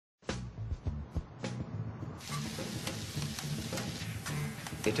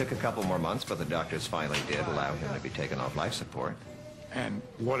It took a couple more months, but the doctors finally did allow him to be taken off life support. And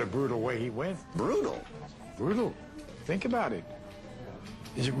what a brutal way he went. Brutal? Brutal. Think about it.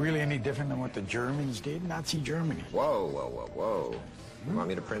 Is it really any different than what the Germans did? Nazi Germany. Whoa, whoa, whoa, whoa. You want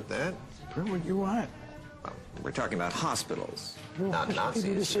me to print that? Print what you want. Well, we're talking about hospitals, Well, not Nazis. They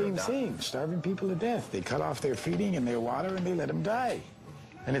do the same You're thing, starving people to death. They cut off their feeding and their water and they let them die.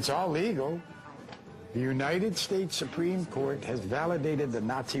 And it's all legal. The United States Supreme Court has validated the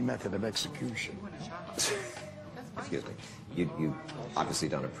Nazi method of execution. Excuse me. You obviously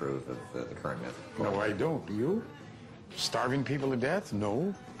don't approve of the current method. No, I don't. Do you? Starving people to death?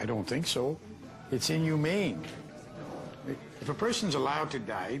 No, I don't think so. It's inhumane. If a person's allowed to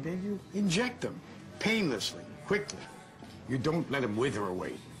die, then you inject them painlessly, quickly. You don't let them wither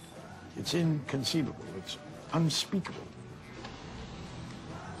away. It's inconceivable. It's unspeakable.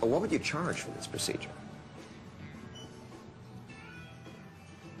 Well, what would you charge for this procedure?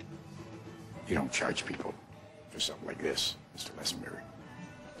 You don't charge people for something like this, Mr. Lessenberry.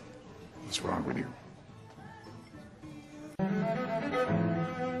 What's wrong with you?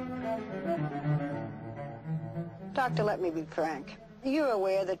 Doctor, let me be frank. You're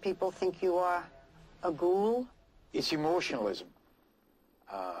aware that people think you are a ghoul? It's emotionalism.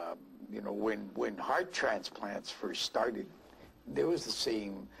 You know, when heart transplants first started, there was the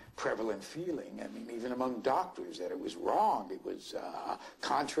same prevalent feeling. I mean, even among doctors, that it was wrong. It was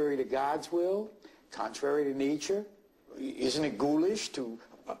contrary to God's will, contrary to nature. Isn't it ghoulish to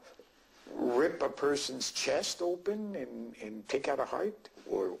rip a person's chest open and take out a heart,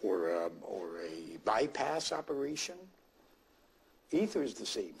 or a bypass operation? Ether is the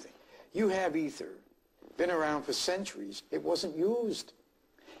same thing. You have ether, been around for centuries. It wasn't used.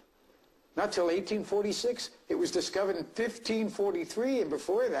 Not till 1846. It was discovered in 1543, and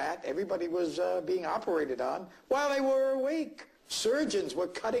before that, everybody was being operated on while they were awake. Surgeons were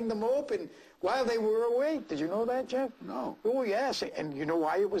cutting them open while they were awake. Did you know that, Jeff? No. Oh, yes. And you know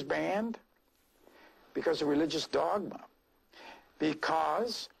why it was banned? Because of religious dogma.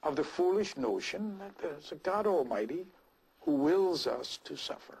 Because of the foolish notion that there's a God Almighty who wills us to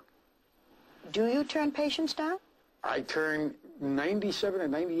suffer. Do you turn patients down? I turn 97 or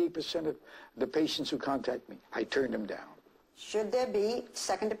 98% of the patients who contact me, I turn them down. Should there be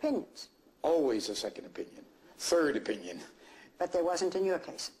second opinions? Always a second opinion. Third opinion. But there wasn't in your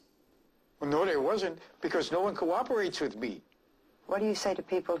case. Well, no, there wasn't, because no one cooperates with me. What do you say to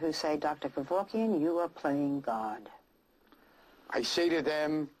people who say, Dr. Kevorkian, you are playing God? I say to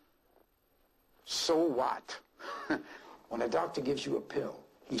them, so what? When a doctor gives you a pill,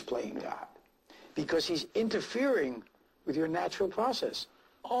 he's playing God, because he's interfering with your natural process.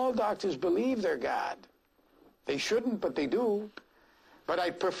 All doctors believe they're God. They shouldn't, but they do. But I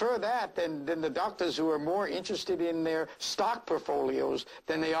prefer that than the doctors who are more interested in their stock portfolios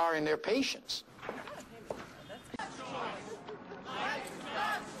than they are in their patients.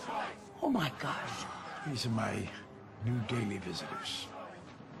 Oh, my gosh. These are my new daily visitors.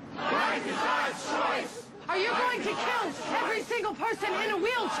 Life is God's choice! Are you going to kill every single person in a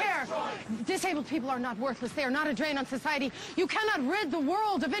wheelchair? Disabled people are not worthless. They are not a drain on society. You cannot rid the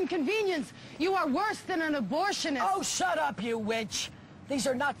world of inconvenience. You are worse than an abortionist. Oh, shut up, you witch. These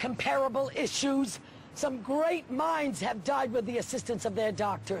are not comparable issues. Some great minds have died with the assistance of their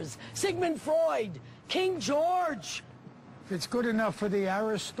doctors. Sigmund Freud, King George. If it's good enough for the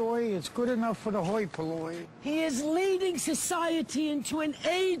Aristoi, it's good enough for the hoi polloi. He is leading society into an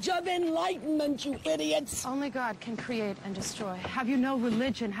age of enlightenment, you idiots. Only God can create and destroy. Have you no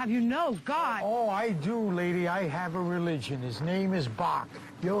religion? Have you no God? Oh, I do, lady. I have a religion. His name is Bach.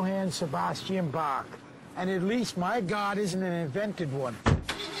 Johann Sebastian Bach. And at least my God isn't an invented one.